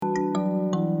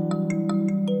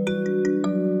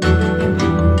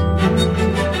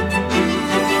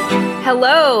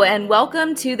Hello, and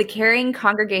welcome to the Caring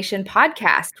Congregation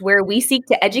podcast, where we seek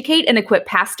to educate and equip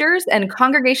pastors and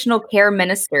congregational care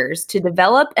ministers to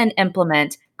develop and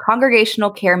implement congregational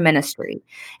care ministry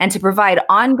and to provide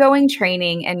ongoing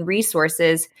training and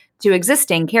resources to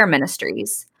existing care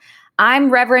ministries. I'm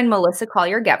Reverend Melissa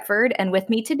Collier-Gepford, and with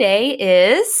me today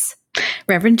is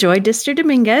Reverend Joy Dister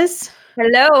Dominguez.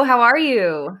 Hello, how are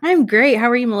you? I'm great.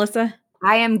 How are you, Melissa?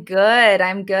 I am good.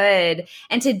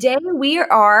 And today we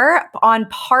are on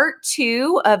part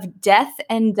 2 of Death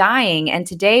and Dying. And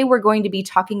today we're going to be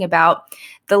talking about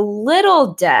the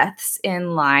little deaths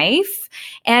in life.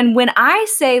 And when I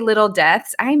say little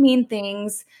deaths, I mean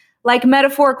things like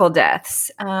metaphorical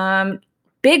deaths,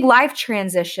 big life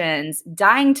transitions,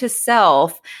 dying to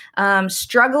self,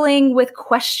 struggling with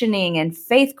questioning and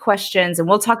faith questions. And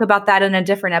we'll talk about that in a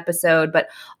different episode. But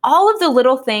all of the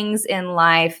little things in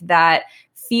life that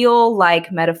feel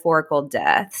like metaphorical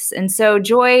deaths. And so,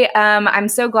 Joy, I'm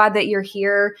so glad that you're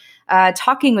here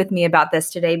talking with me about this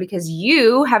today, because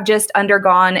you have just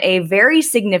undergone a very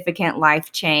significant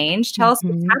life change. Tell us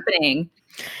what's happening.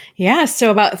 Yeah.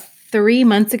 So about 3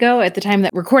 months ago, at the time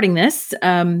that we're recording this,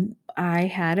 I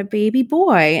had a baby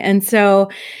boy. And so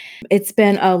it's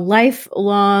been a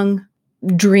lifelong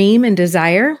dream and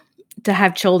desire to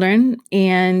have children.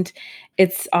 And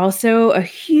it's also a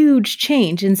huge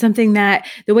change in something that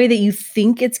the way that you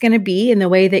think it's going to be and the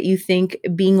way that you think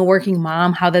being a working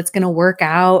mom, how that's going to work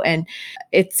out. And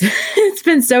it's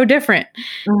been so different.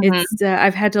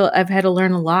 I've had to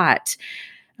learn a lot.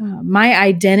 My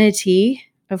identity,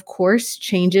 of course,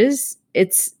 changes.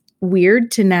 It's weird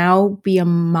to now be a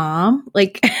mom.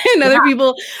 And other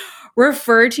people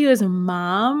refer to you as a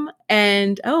mom,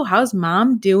 and how's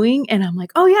mom doing? And I'm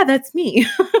like, oh yeah, that's me.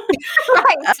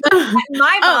 Right.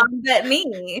 My mom, but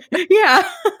me. Yeah.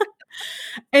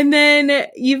 And then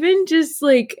even just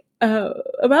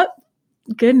about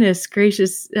goodness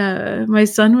gracious, my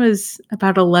son was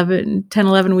about 10,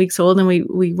 11 weeks old, and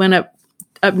we went up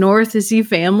north to see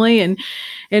family.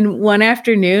 And one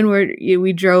afternoon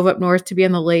we drove up north to be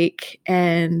on the lake,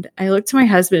 and I looked to my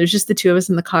husband. It was just the two of us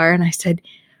in the car. And I said,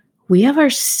 we have our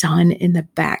son in the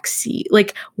back seat.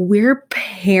 We're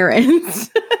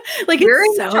parents. We're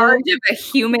in charge of a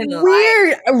human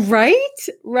life.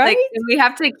 Right? We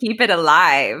have to keep it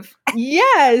alive.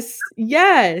 Yes.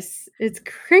 It's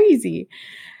crazy.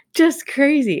 Just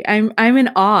crazy. I'm in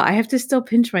awe. I have to still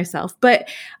pinch myself. But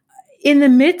in the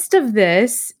midst of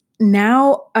this,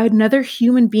 now another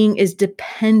human being is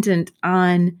dependent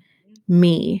on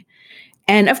me.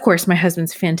 And of course, my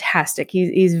husband's fantastic.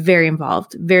 He's very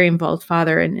involved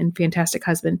father and fantastic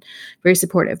husband, very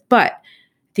supportive. But at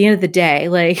the end of the day,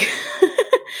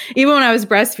 even when I was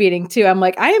breastfeeding too, I'm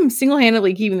like, I am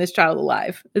single-handedly keeping this child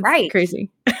alive. It's crazy.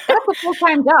 That's a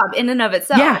full-time job in and of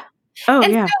itself. Yeah. Oh,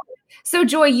 and yeah. So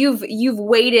Joy, you've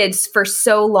waited for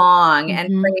so long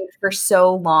and prayed for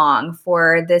so long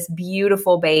for this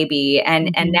beautiful baby,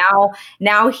 and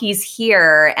now he's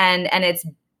here, and it's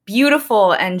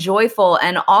beautiful and joyful,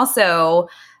 and also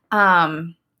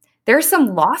there's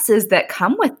some losses that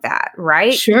come with that,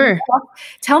 right? Sure.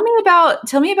 Tell me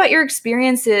about your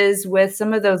experiences with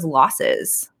some of those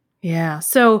losses. Yeah.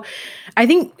 So I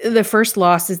think the first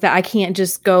loss is that I can't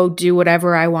just go do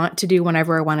whatever I want to do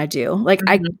whenever I want to do.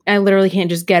 I literally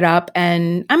can't just get up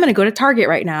and I'm going to go to Target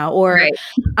right now, or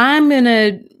I'm going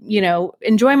to,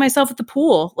 enjoy myself at the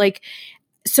pool.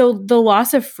 So the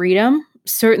loss of freedom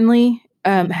certainly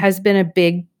has been a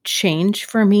big change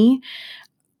for me.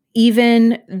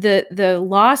 Even the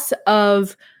loss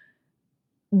of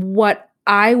what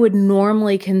I would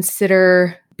normally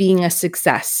consider being a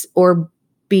success or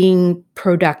being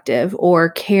productive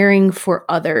or caring for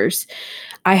others.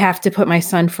 I have to put my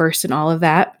son first in all of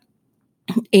that.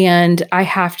 And I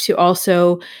have to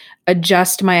also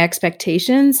adjust my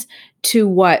expectations to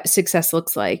what success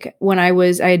looks like.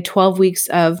 I had 12 weeks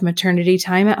of maternity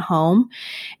time at home,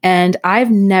 and I've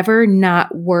never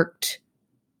not worked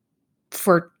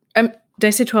for, did I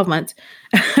say 12 months?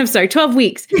 I'm sorry, 12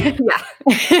 weeks. Yeah.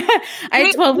 I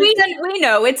had 12 weeks. We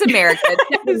know it's America.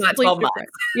 It's not 12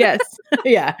 months. Yes.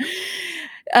 Yeah.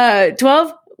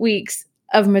 12 weeks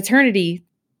of maternity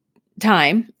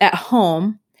time at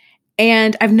home.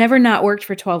 And I've never not worked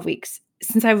for 12 weeks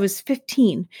since I was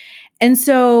 15. And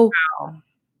so,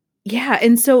 yeah.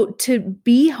 And so to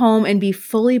be home and be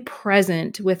fully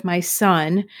present with my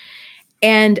son,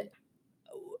 and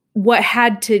what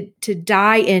had to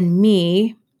die in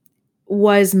me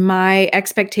was my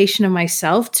expectation of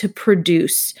myself to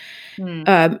produce,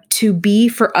 to be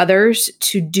for others,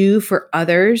 to do for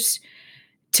others,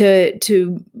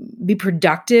 to be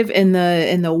productive in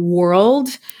the world.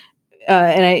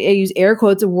 and I use air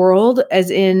quotes, a world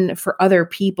as in for other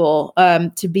people,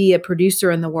 to be a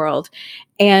producer in the world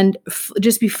and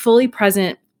just be fully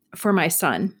present for my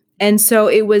son. And so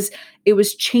it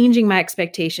was changing my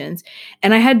expectations,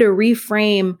 and I had to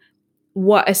reframe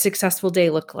what a successful day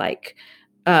looked like.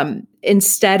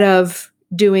 Instead of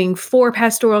doing 4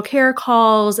 pastoral care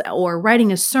calls or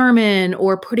writing a sermon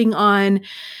or putting on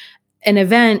an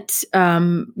event,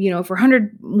 for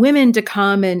 100 women to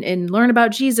come and learn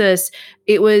about Jesus,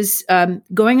 it was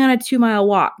going on a 2-mile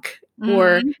walk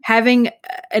or having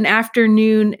an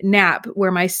afternoon nap where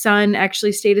my son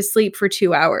actually stayed asleep for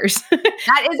 2 hours.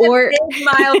 That is a big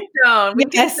milestone. We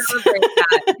can celebrate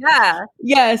that. Yeah.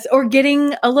 Yes. Or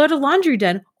getting a load of laundry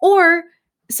done. Or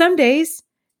some days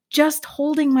just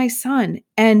holding my son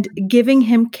and giving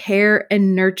him care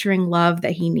and nurturing love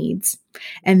that he needs.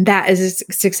 And that is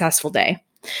a successful day.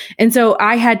 And so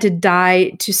I had to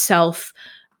die to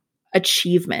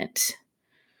self-achievement.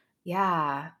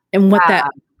 Yeah. And what that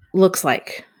looks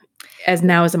like as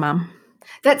a mom.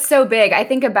 That's so big. I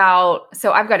think about,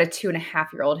 so I've got a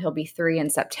 2.5-year-old. He'll be 3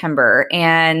 in September.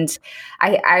 And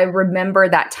I remember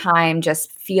that time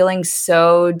just feeling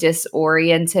so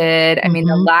disoriented. I mean,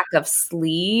 the lack of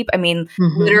sleep. I mean,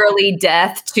 literally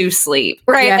death to sleep,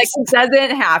 right? Yes. Like it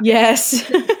doesn't happen. Yes.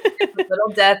 The little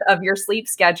death of your sleep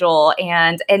schedule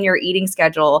and your eating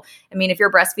schedule. I mean, if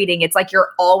you're breastfeeding, it's like you're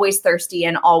always thirsty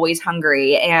and always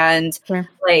hungry. And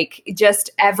like just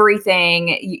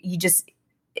everything, you just,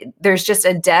 there's just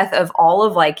a death of all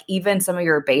of like even some of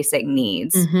your basic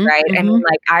needs, right? I mean,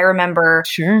 like I remember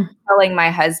telling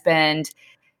my husband,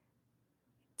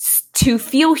 to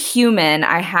feel human,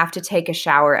 I have to take a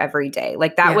shower every day.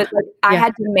 Like that was like, I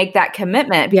had to make that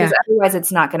commitment because otherwise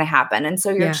it's not going to happen. And so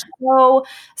you're so,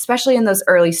 especially in those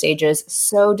early stages,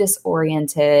 so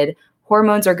disoriented.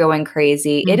 Hormones are going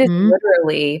crazy. It is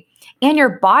literally, and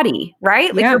your body,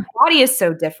 right? Like your body is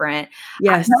so different.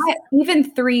 Yes.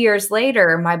 Even 3 years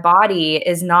later, my body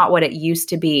is not what it used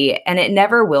to be, and it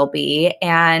never will be.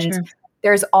 And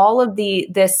there's all of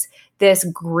this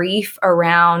grief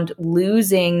around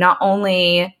losing not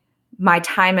only my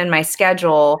time and my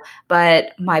schedule,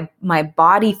 but my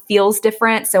body feels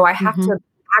different. So I have to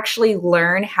actually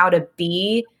learn how to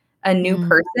be a new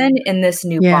person in this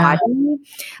new body.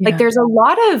 Like there's a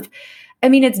lot of, I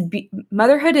mean,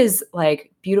 motherhood is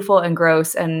like beautiful and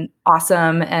gross and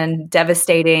awesome and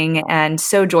devastating and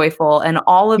so joyful and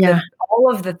all of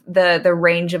the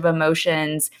range of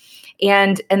emotions.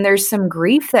 And there's some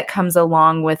grief that comes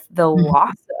along with the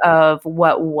loss of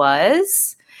what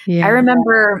was. I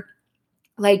remember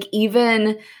like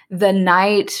even the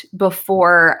night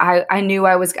before I knew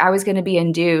I was going to be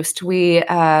induced, we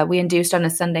induced on a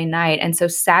Sunday night. And so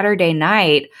Saturday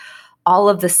night, all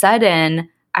of the sudden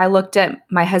I looked at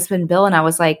my husband, Bill, and I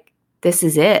was like, this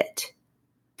is it.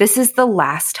 This is the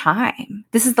last time.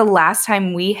 This is the last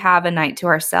time we have a night to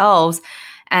ourselves.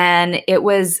 And I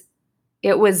was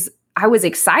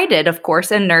excited, of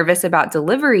course, and nervous about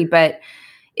delivery, but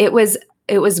it was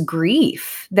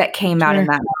grief that came out in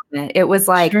that moment. It was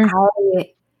like,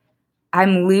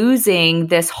 I'm losing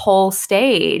this whole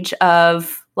stage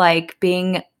of like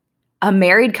being a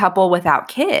married couple without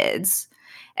kids.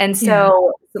 And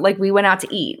so like we went out to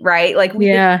eat, right? Like we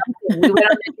went on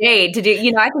a date to do,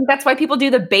 I think that's why people do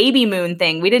the baby moon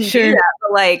thing. We didn't do that,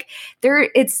 but like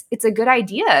it's a good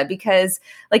idea because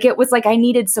like, it was like, I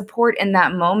needed support in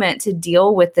that moment to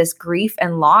deal with this grief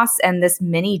and loss and this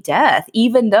mini death,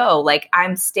 even though like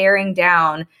I'm staring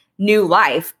down new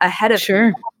life ahead of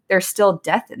me, there's still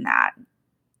death in that.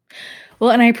 Well,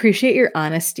 and I appreciate your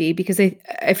honesty because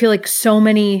I feel like so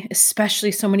many,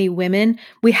 especially so many women,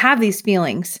 we have these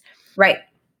feelings. Right.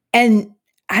 And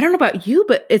I don't know about you,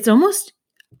 but it's almost,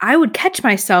 I would catch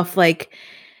myself like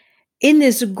in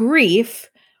this grief.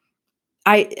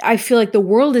 I feel like the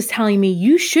world is telling me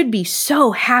you should be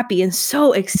so happy and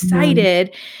so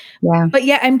excited. Yeah. But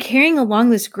yet I'm carrying along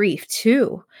this grief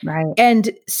too. Right.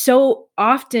 And so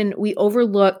often we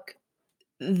overlook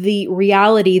the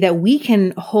reality that we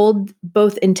can hold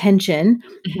both intention,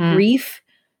 grief,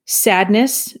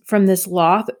 sadness from this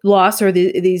loss or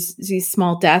these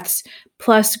small deaths,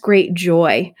 plus great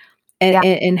joy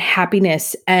and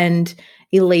happiness and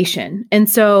elation. And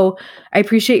so I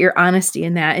appreciate your honesty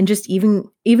in that, and just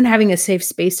even having a safe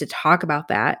space to talk about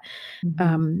that.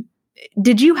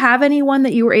 Did you have anyone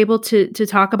that you were able to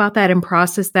talk about that and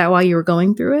process that while you were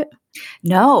going through it?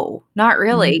 No, not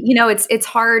really. It's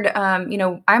hard.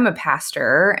 I'm a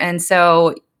pastor, and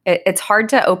so it's hard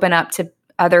to open up to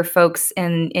other folks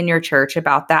in your church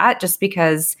about that, just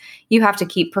because you have to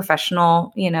keep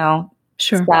professional,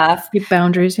 stuff. Keep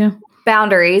boundaries. Yeah.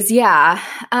 Boundaries. Yeah.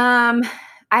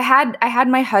 I had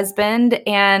my husband,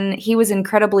 and he was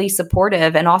incredibly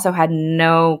supportive and also had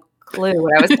no clue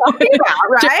what I was talking about,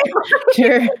 right?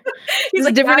 Sure. He's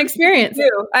a different experience.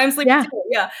 I'm sleeping too.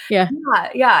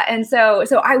 Yeah. And so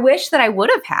I wish that I would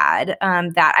have had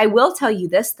that. I will tell you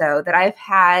this though, that I've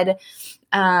had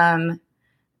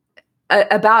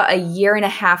about a year and a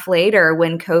half later,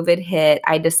 when COVID hit,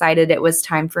 I decided it was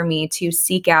time for me to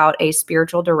seek out a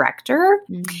spiritual director.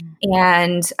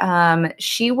 And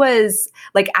she was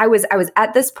like, I was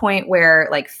at this point where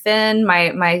like Finn,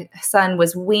 my son,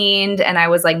 was weaned, and I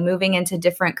was like moving into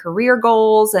different career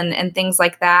goals and things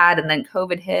like that. And then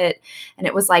COVID hit, and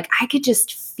it was like I could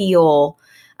just feel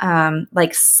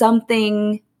like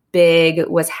something big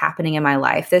was happening in my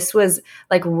life. This was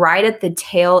like right at the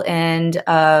tail end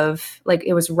of, like,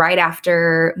 it was right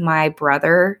after my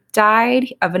brother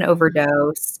died of an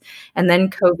overdose, and then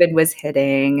COVID was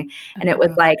hitting, and it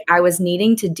was like I was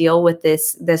needing to deal with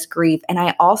this grief. And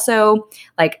I also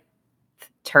like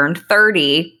turned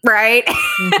 30, right?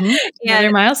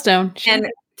 Another milestone. And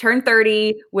turned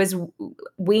 30, was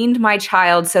weaned my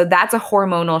child. So that's a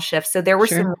hormonal shift. So there were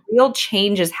some real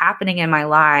changes happening in my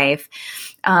life.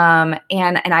 And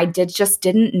I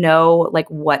didn't know like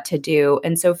what to do.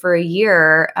 And so for a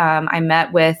year, I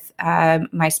met with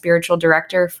my spiritual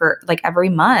director for like every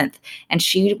month. And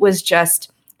she listened.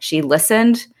 She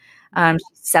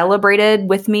celebrated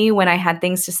with me when I had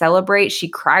things to celebrate. She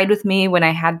cried with me when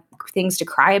I had things to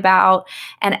cry about.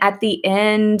 And at the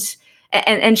end,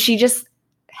 and she just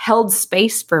held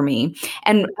space for me.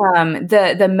 And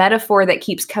the metaphor that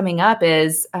keeps coming up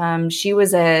is she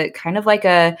was a kind of like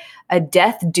a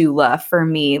death doula for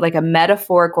me, like a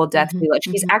metaphorical death doula.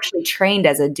 She's actually trained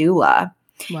as a doula.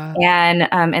 Wow.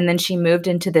 And then she moved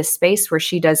into this space where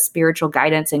she does spiritual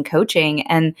guidance and coaching,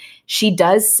 and she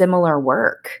does similar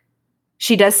work.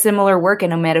 She does similar work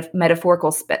in a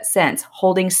metaphorical sense,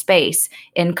 holding space,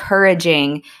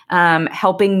 encouraging,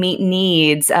 helping meet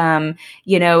needs. I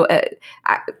didn't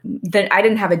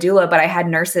have a doula, but I had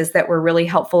nurses that were really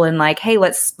helpful in like, hey,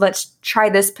 let's try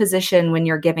this position when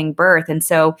you're giving birth. And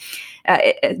so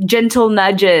gentle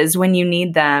nudges when you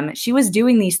need them. She was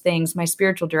doing these things. My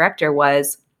spiritual director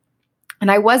was,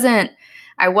 and I wasn't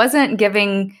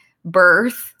giving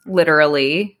birth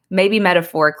literally, maybe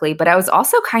metaphorically, but I was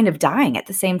also kind of dying at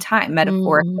the same time,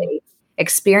 metaphorically,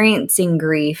 experiencing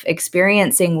grief,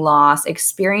 experiencing loss,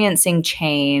 experiencing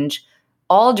change,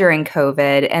 all during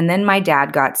COVID. And then my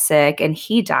dad got sick and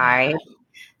he died.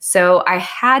 So I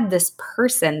had this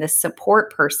person, this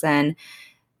support person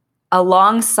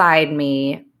alongside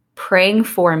me, praying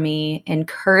for me,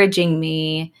 encouraging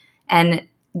me, and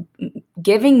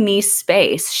giving me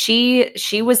space.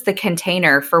 She was the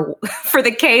container for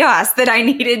the chaos that I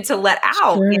needed to let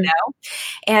out,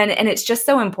 and it's just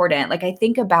so important. Like I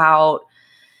think about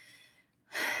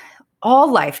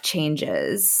all life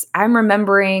changes. I'm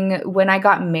remembering when I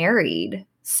got married.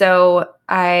 So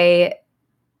my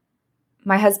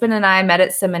husband and I met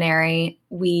at seminary.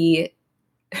 We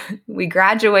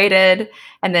graduated,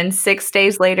 and then 6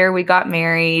 days later we got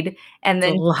married. And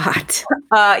then a lot.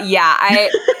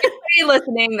 Anybody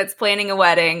listening that's planning a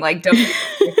wedding, like don't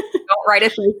write a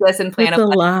thesis and plan a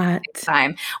lot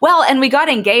time. Well, and we got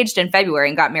engaged in February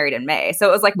and got married in May. So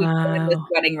it was like we planned this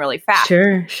wedding really fast.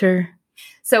 Sure.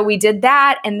 So we did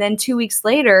that. And then 2 weeks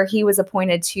later, he was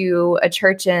appointed to a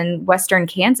church in Western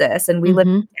Kansas, and we lived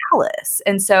in Dallas.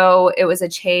 And so it was a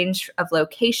change of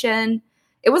location.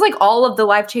 It was like all of the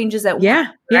life changes at once,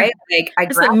 right? Like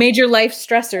it's like major life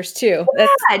stressors too.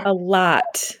 That's a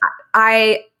lot.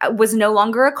 I was no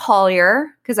longer a Collier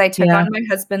because I took on my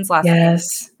husband's last name.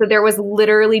 So there was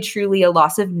literally, truly a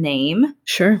loss of name.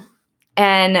 Sure.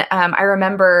 And I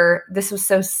remember this was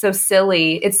so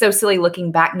silly. It's so silly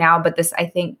looking back now, but this, I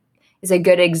think, is a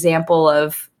good example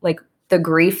of like the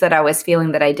grief that I was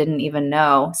feeling that I didn't even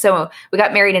know. So we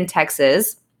got married in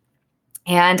Texas.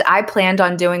 And I planned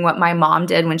on doing what my mom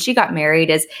did when she got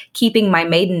married, is keeping my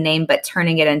maiden name, but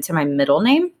turning it into my middle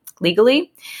name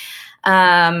legally.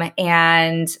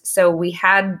 And so we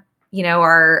had,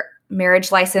 our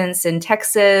marriage license in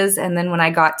Texas. And then when I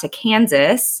got to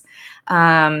Kansas,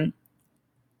 to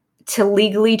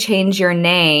legally change your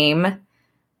name,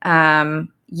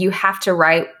 you have to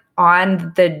write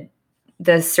on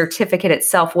the certificate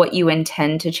itself what you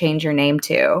intend to change your name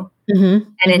to.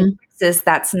 And in Texas,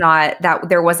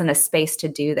 there wasn't a space to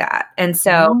do that. And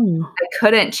so I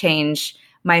couldn't change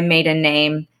my maiden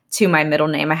name to my middle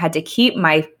name. I had to keep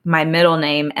my middle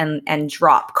name and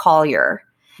drop Collier.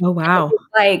 Oh, wow.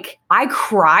 Like I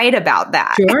cried about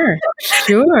that.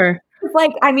 Sure.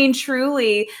 Like, I mean,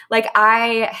 truly, like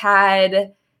I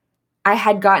had I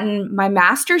had gotten my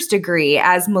master's degree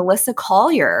as Melissa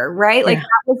Collier, right? Like that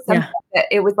was something that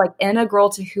it was like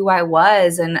integral to who I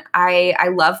was. And I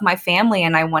love my family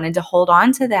and I wanted to hold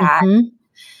on to that. Mm-hmm.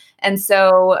 And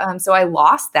so I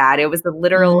lost that. It was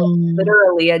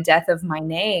literally a death of my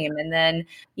name. And then,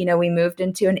 we moved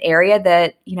into an area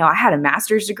that, I had a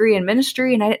master's degree in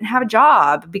ministry and I didn't have a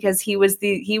job because he was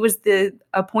the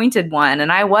appointed one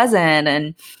and I wasn't.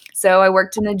 And so I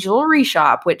worked in a jewelry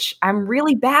shop, which I'm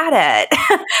really bad at.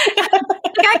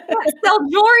 I can't sell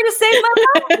jewelry to save my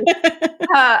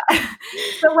life.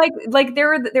 So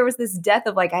there was this death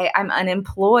of like, I'm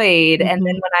unemployed. Mm-hmm. And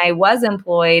then when I was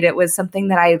employed, it was something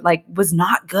that I like was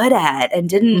not good at and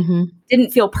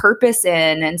didn't feel purpose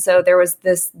in. And so there was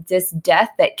this death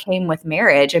that came with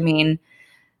marriage. I mean,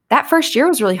 that first year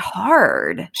was really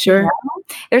hard. Sure.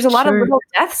 There's a lot of little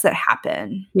deaths that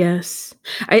happen. Yes.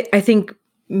 I think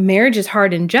marriage is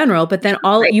hard in general, but then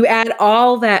you add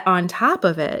all that on top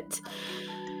of it.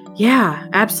 Yeah,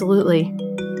 absolutely.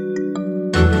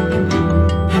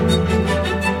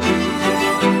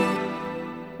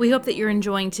 We hope that you're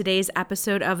enjoying today's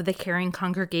episode of The Caring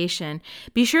Congregation.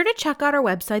 Be sure to check out our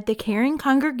website,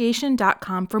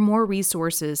 thecaringcongregation.com, for more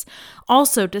resources.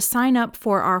 Also, to sign up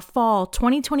for our Fall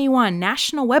 2021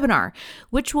 National Webinar,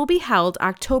 which will be held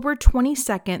October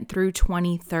 22nd through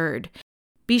 23rd.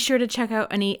 Be sure to check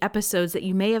out any episodes that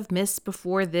you may have missed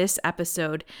before this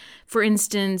episode. For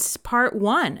instance, part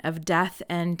 1 of Death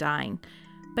and Dying.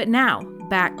 But now,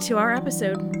 back to our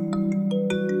episode.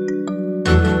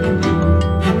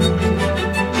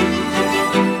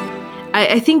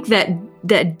 I think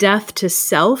that death to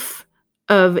self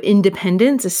of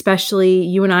independence, especially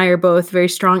you and I are both very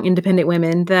strong, independent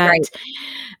women, that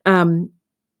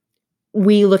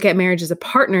we look at marriage as a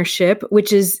partnership,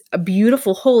 which is a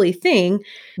beautiful, holy thing.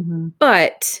 Mm-hmm.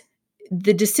 But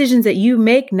the decisions that you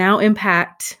make now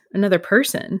impact another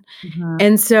person. Mm-hmm.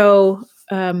 And so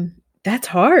that's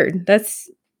hard. That's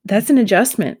an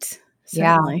adjustment.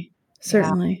 Certainly. Yeah.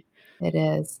 Certainly. Yeah, it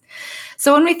is.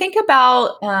 So when we think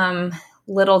about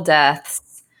little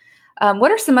deaths,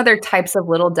 what are some other types of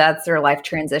little deaths or life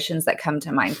transitions that come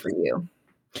to mind for you?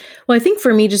 Well, I think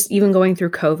for me, just even going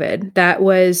through COVID, that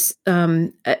was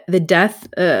the death,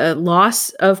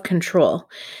 loss of control,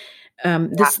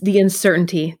 the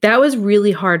uncertainty. That was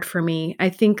really hard for me. I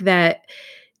think that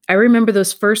I remember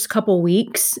those first couple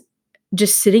weeks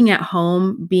just sitting at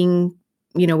home being,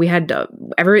 we had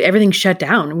everything shut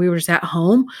down. We were just at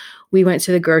home. We went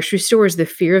to the grocery store. It was the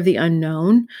fear of the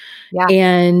unknown. Yeah.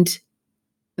 And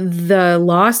the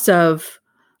loss of,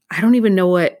 I don't even know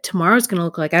what tomorrow's going to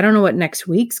look like. I don't know what next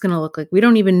week's going to look like. We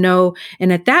don't even know.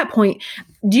 And at that point,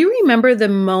 do you remember the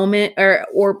moment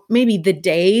or maybe the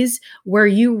days where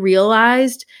you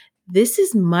realized this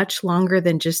is much longer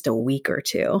than just a week or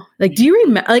two? Like, do you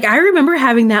remember? Like, I remember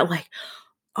having that like,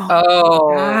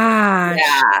 oh gosh,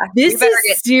 yeah. This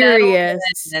is serious.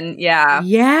 And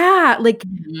yeah. Like,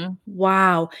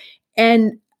 wow.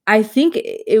 And I think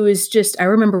it was just, I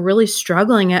remember really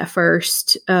struggling at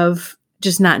first of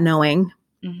just not knowing.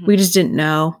 Mm-hmm. We just didn't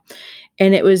know.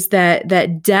 And it was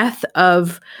that death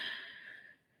of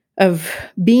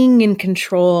being in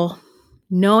control,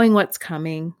 knowing what's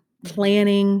coming,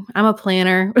 planning. I'm a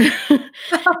planner.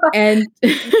 And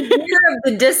you're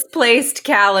the displaced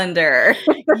calendar.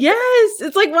 Yes.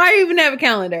 It's like, why even have a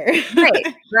calendar?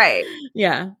 Right.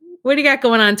 Yeah. What do you got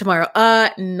going on tomorrow?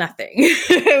 Nothing.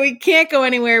 We can't go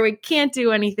anywhere. We can't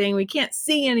do anything. We can't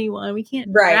see anyone. We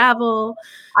can't travel.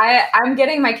 I'm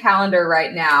getting my calendar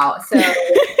right now. So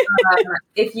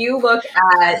if you look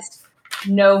at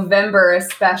November,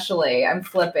 especially, I'm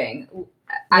flipping.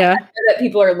 I know that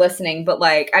people are listening, but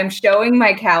like I'm showing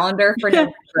my calendar for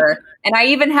November, and I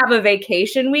even have a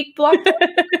vacation week blocked.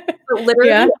 But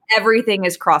literally everything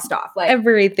is crossed off. Like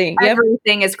everything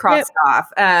is crossed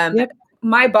off.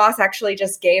 My boss actually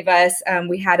just gave us,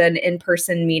 we had an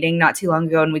in-person meeting not too long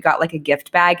ago and we got like a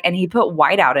gift bag and he put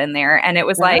whiteout in there and it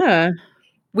was like,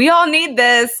 we all need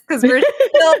this because we're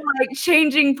still like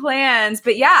changing plans.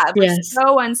 But we're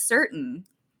so uncertain.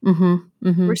 Mm-hmm,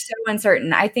 mm-hmm. We're so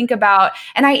uncertain. I think about,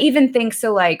 and I even think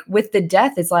so like with the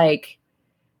death is like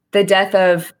the death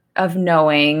of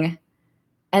knowing.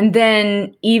 And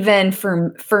then even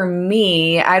for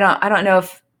me, I don't know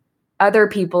if other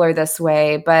people are this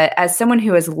way, but as someone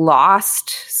who has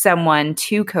lost someone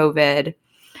to COVID,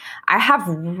 I have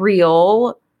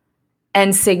real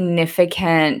and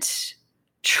significant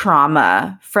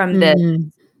trauma from this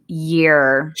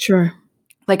year. Sure.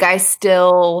 Like I'm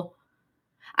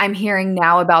hearing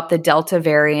now about the Delta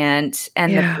variant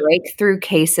and the breakthrough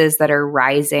cases that are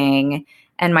rising.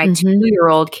 and my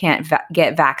 2-year-old can't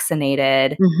get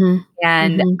vaccinated.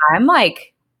 And I'm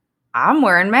like, I'm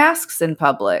wearing masks in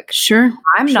public. Sure.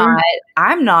 I'm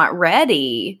not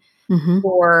ready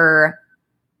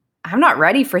I'm not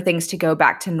ready for things to go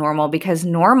back to normal, because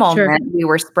normal meant we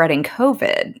were spreading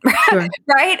COVID.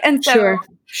 Right. And so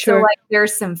like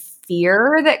there's some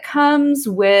fear that comes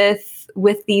with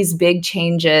these big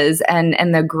changes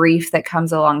and the grief that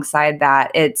comes alongside that.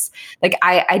 It's like,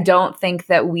 I don't think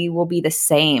that we will be the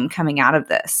same coming out of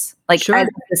this, like as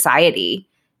a society,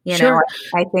 you know,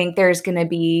 I think there's going to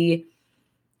be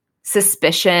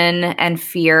suspicion and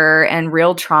fear and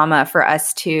real trauma for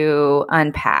us to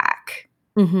unpack.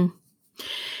 And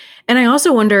I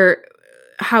also wonder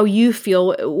how you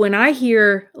feel when I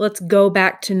hear, let's go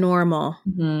back to normal.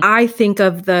 I think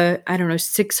of the,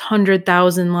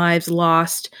 600,000 lives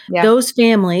lost. Those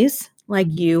families like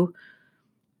you,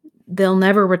 they'll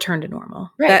never return to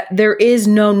normal. That there is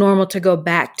no normal to go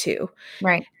back to.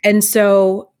 Right. And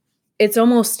so it's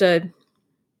almost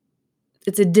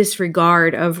it's a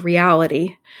disregard of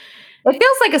reality. It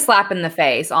feels like a slap in the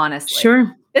face, honestly.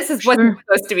 Sure. This is what's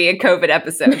supposed to be a COVID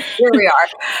episode. Here we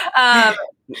are.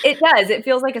 It does. It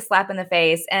feels like a slap in the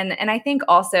face. And I think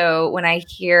also when I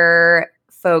hear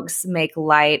folks make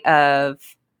light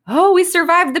of, oh, we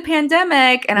survived the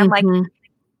pandemic. And I'm like,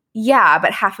 yeah,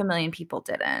 but 500,000 people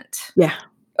didn't. Yeah.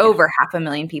 Over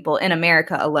 500,000 people in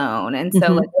America alone. And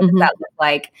so like, what does that look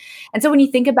like? And so when you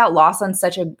think about loss on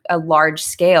such a large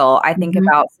scale, I think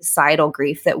about societal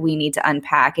grief that we need to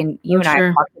unpack. And you and I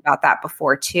have talked about that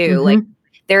before too. Like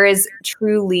there is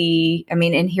truly, I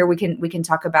mean, and here we can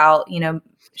talk about, you know,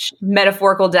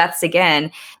 metaphorical deaths again.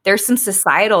 There's some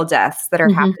societal deaths that are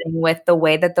happening with the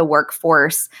way that the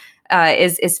workforce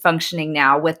is functioning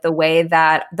now, with the way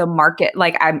that the market,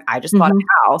 like I just bought a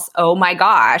house. Oh my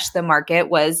gosh, the market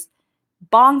was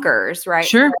bonkers, right?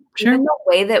 Sure. Even the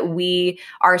way that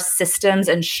our systems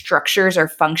and structures are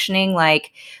functioning.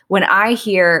 Like when I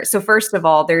hear, so first of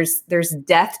all, there's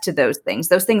death to those things.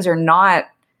 Those things are not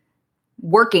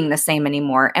working the same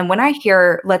anymore. And when I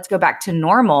hear, let's go back to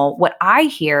normal, what I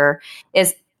hear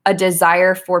is a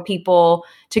desire for people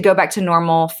to go back to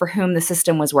normal for whom the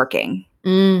system was working.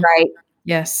 Right.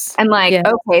 Yes. And like,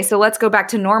 okay, so let's go back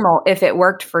to normal if it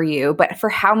worked for you, but for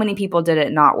how many people did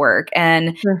it not work?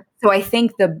 And so I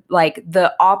think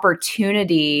the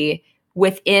opportunity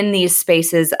within these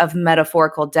spaces of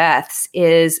metaphorical deaths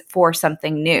is for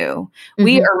something new.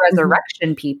 We are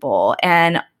resurrection people.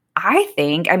 And I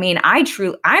think, I mean,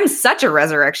 I'm such a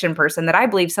resurrection person that I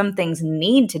believe some things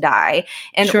need to die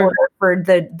in order for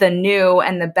the new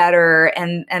and the better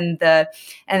and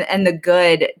the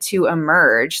good to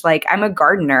emerge. Like I'm a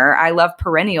gardener. I love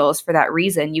perennials for that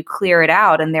reason. You clear it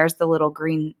out and there's the little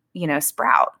green,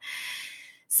 sprout.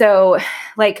 So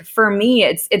like for me,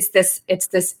 it's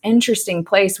this interesting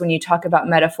place when you talk about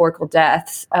metaphorical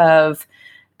deaths of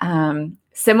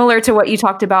similar to what you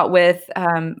talked about with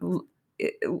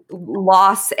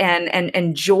loss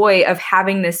and joy of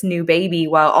having this new baby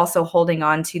while also holding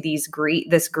on to this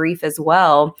grief as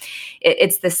well.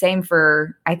 It's the same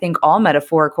for, I think, all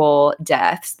metaphorical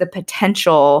deaths. The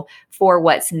potential for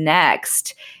what's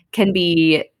next can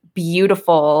be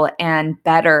beautiful and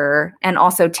better and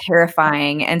also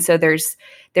terrifying. And so there's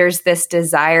this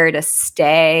desire to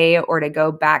stay or to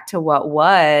go back to what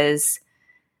was,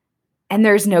 and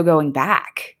there's no going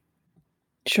back.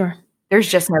 Sure. There's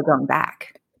just no going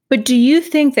back. But do you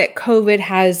think that COVID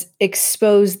has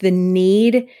exposed the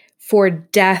need for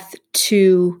death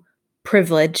to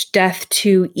privilege, death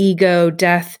to ego,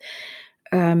 death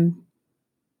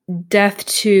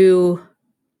to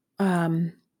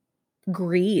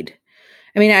greed?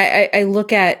 I mean, I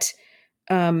look at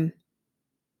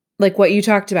like what you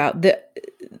talked about,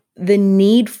 the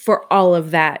need for all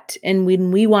of that. And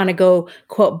when we want to go,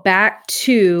 quote, back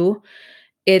to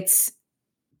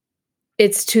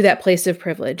it's to that place of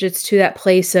privilege. It's to that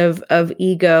place of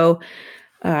ego.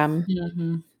 I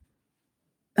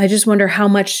just wonder how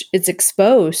much it's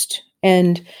exposed.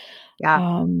 And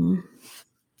I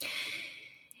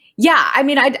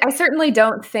mean, I certainly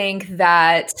don't think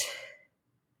that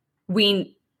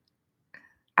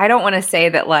I don't want to say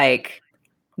that like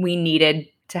we needed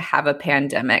to have a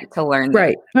pandemic to learn.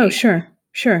 Right. Oh, sure.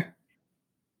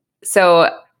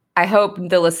 So I hope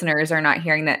the listeners are not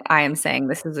hearing that I am saying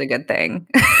this is a good thing.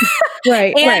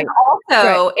 Right. And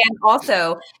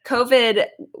also COVID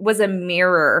was a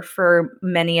mirror for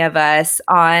many of us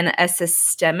on a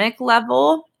systemic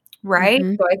level, right?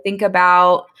 So I think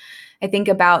about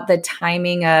the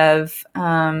timing of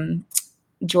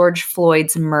George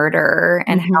Floyd's murder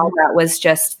and how that was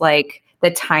just like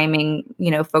the timing,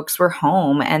 folks were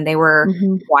home and they were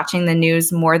watching the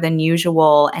news more than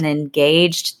usual and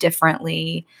engaged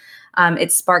differently.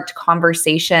 It sparked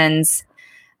conversations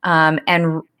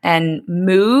and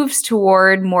moves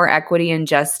toward more equity and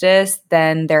justice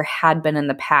than there had been in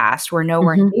the past. We're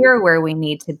nowhere near where we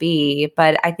need to be,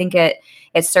 but I think it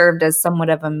served as somewhat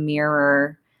of a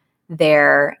mirror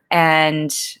there.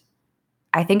 And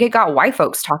I think it got white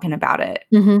folks talking about it,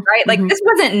 right? Like this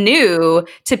wasn't new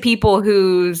to people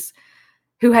who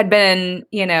had been,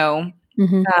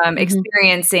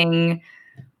 experiencing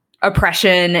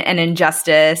oppression and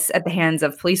injustice at the hands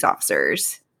of police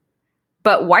officers.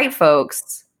 But white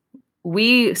folks,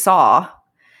 we saw,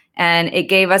 and it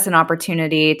gave us an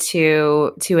opportunity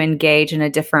to engage in a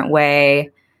different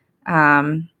way.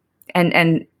 And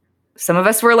some of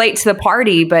us were late to the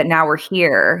party, but now we're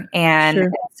here. And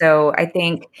so I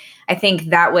think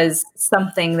that was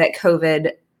something that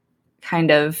COVID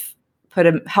kind of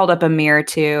held up a mirror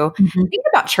to. Think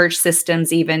about church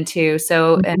systems even too.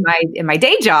 So in my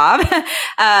day job,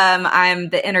 I'm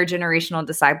the intergenerational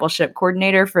discipleship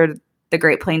coordinator for the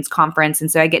Great Plains Conference.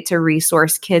 And so I get to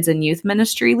resource kids and youth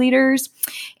ministry leaders.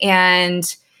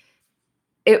 And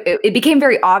it became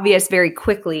very obvious very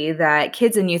quickly that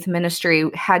kids and youth ministry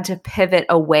had to pivot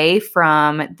away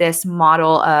from this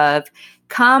model of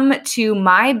come to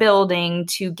my building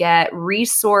to get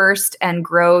resourced and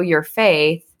grow your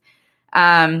faith,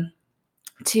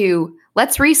 to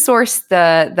let's resource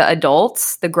the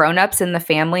adults, the grownups and the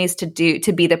families to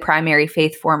be the primary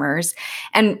faith formers.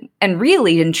 And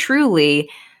really and truly,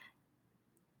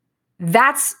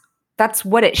 that's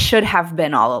what it should have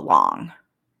been all along.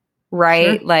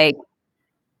 Right? Sure.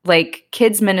 Like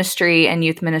kids ministry and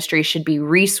youth ministry should be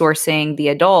resourcing the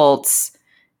adults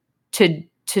to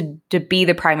be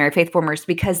the primary faith formers,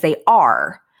 because they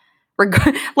are.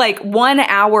 Like 1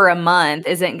 hour a month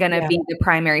isn't going to be the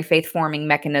primary faith forming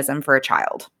mechanism for a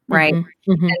child. Right.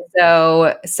 And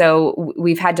so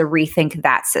we've had to rethink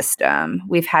that system.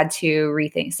 We've had to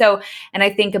rethink. So, and I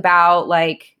think about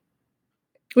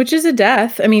which is a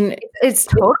death. I mean, it's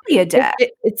totally a death.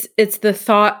 It's the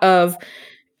thought of,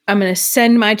 I'm going to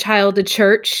send my child to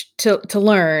church to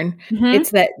learn.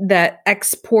 It's that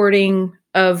exporting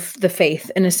of the faith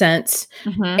in a sense.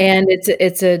 And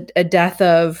it's a death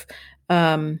of,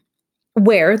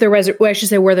 where the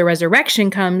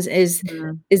resurrection comes is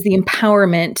the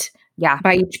empowerment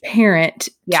by each parent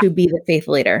to be the faith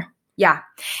leader. Yeah.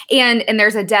 And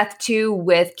there's a death too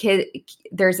with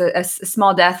there's a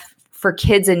small death for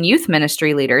kids and youth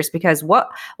ministry leaders, because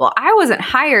I wasn't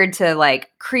hired to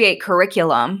create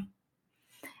curriculum.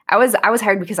 I was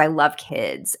hired because I love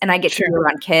kids and I get to be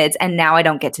around kids, and now I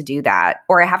don't get to do that,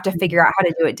 or I have to figure out how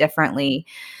to do it differently.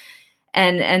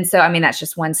 And so, I mean, that's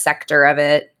just one sector of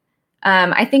it.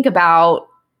 I think about,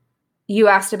 you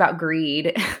asked about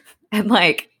greed and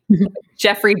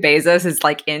Jeffrey Bezos is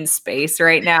in space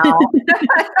right now.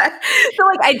 So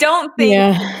I don't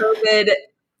think COVID,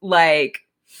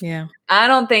 I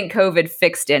don't think COVID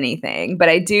fixed anything, but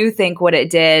I do think what it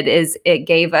did is it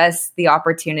gave us the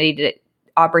opportunity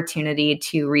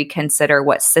to reconsider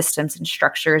what systems and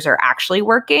structures are actually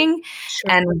working,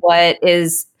 and what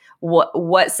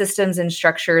systems and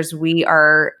structures we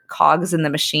are cogs in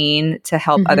the machine to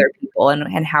help other people,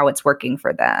 and how it's working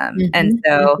for them. And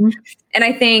so, and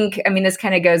I think, I mean, this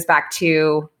kind of goes back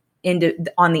to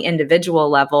on the individual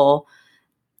level.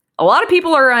 A lot of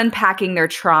people are unpacking their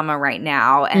trauma right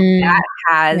now, and that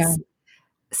has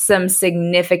some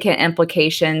significant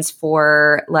implications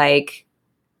for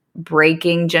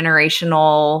breaking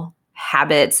generational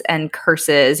habits and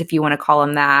curses, if you want to call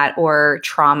them that, or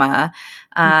trauma,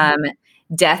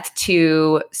 death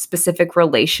to specific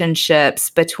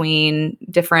relationships between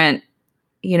different,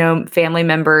 family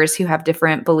members who have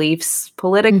different beliefs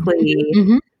politically.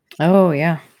 Oh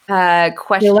yeah.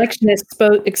 Question. The election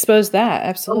exposed that.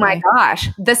 Absolutely. Oh my gosh.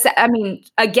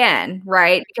 Again,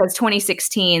 right? Because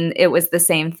 2016, it was the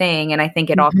same thing. And I think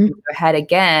it all came to a head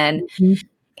again.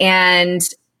 And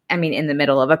I mean, in the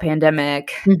middle of a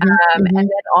pandemic. And then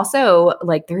also,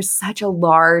 there's such a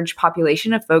large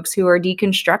population of folks who are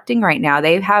deconstructing right now.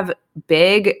 They have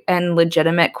big and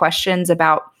legitimate questions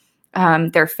about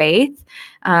their faith.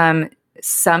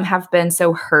 Some have been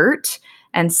so hurt,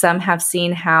 and some have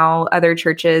seen how other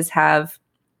churches have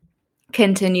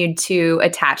continued to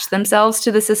attach themselves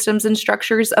to the systems and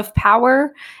structures of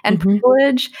power and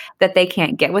privilege that they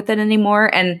can't get with it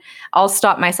anymore. And I'll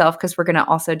stop myself because we're going to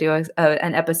also do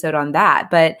an episode on that.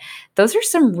 But those are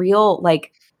some real,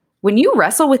 when you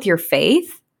wrestle with your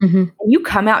faith and you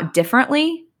come out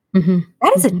differently,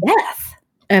 that is a death.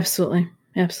 Absolutely.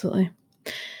 Absolutely.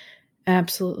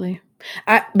 Absolutely.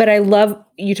 But I love,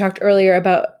 you talked earlier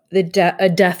about a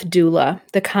death doula,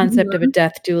 the concept of a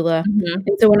death doula.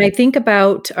 And so when I think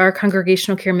about our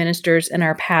congregational care ministers and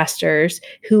our pastors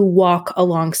who walk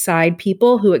alongside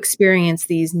people who experience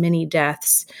these mini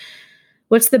deaths,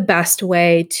 what's the best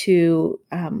way to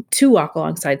walk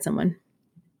alongside someone?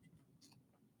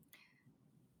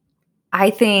 I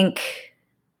think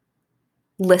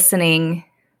listening.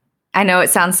 I know it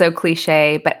sounds so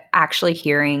cliche, but actually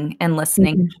hearing and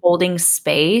listening, holding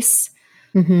space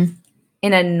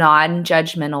in a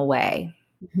non-judgmental way.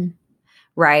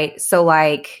 Right? So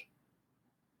like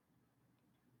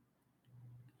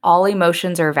all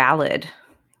emotions are valid.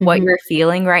 What you're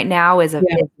feeling right now is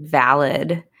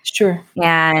valid. Sure.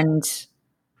 And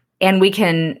we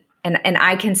can, and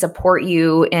I can support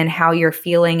you in how you're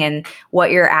feeling and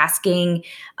what you're asking.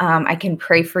 I can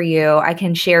pray for you. I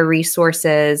can share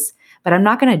resources, but I'm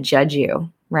not going to judge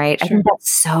you. Right. Sure. I think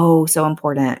that's so, so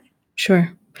important.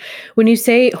 Sure. When you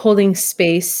say holding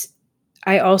space,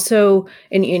 I also,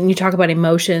 and you talk about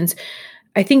emotions,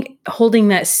 I think holding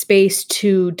that space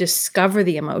to discover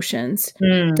the emotions,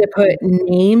 to put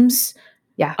names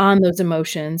on those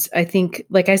emotions. I think,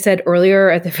 like I said earlier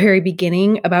at the very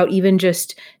beginning, about even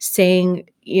just saying,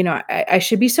 I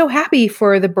should be so happy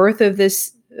for the birth of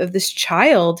this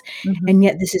child. And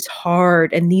yet this is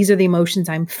hard. And these are the emotions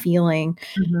I'm feeling,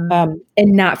 and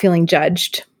not feeling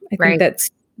judged. I think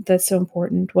that's so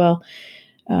important. Well,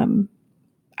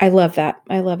 I love that.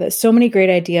 I love it. So many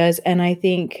great ideas. And I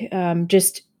think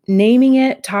just naming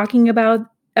it, talking about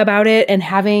it, and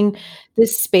having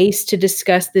this space to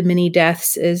discuss the mini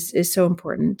deaths is so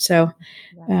important. So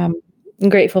I'm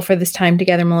grateful for this time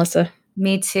together, Melissa.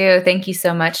 Me too. Thank you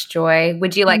so much, Joy.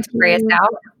 Would you like to pray us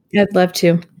out? I'd love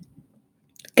to.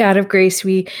 God of grace,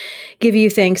 we give you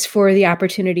thanks for the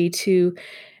opportunity to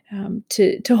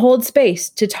hold space,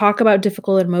 to talk about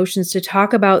difficult emotions, to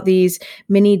talk about these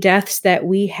mini deaths that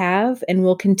we have and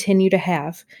will continue to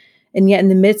have. And yet in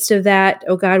the midst of that,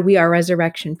 oh God, we are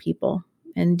resurrection people.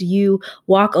 And you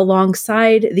walk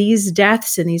alongside these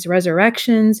deaths and these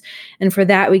resurrections. And for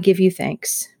that, we give you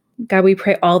thanks. God, we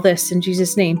pray all this in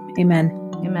Jesus' name. Amen.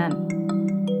 Amen.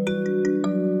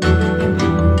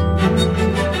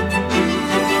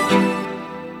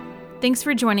 Thanks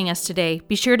for joining us today.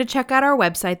 Be sure to check out our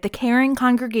website,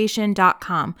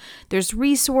 thecaringcongregation.com. There's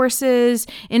resources,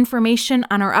 information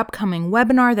on our upcoming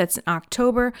webinar that's in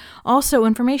October, also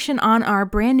information on our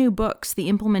brand new books, The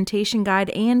Implementation Guide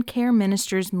and Care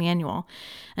Minister's Manual.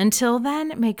 Until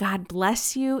then, may God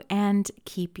bless you and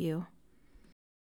keep you.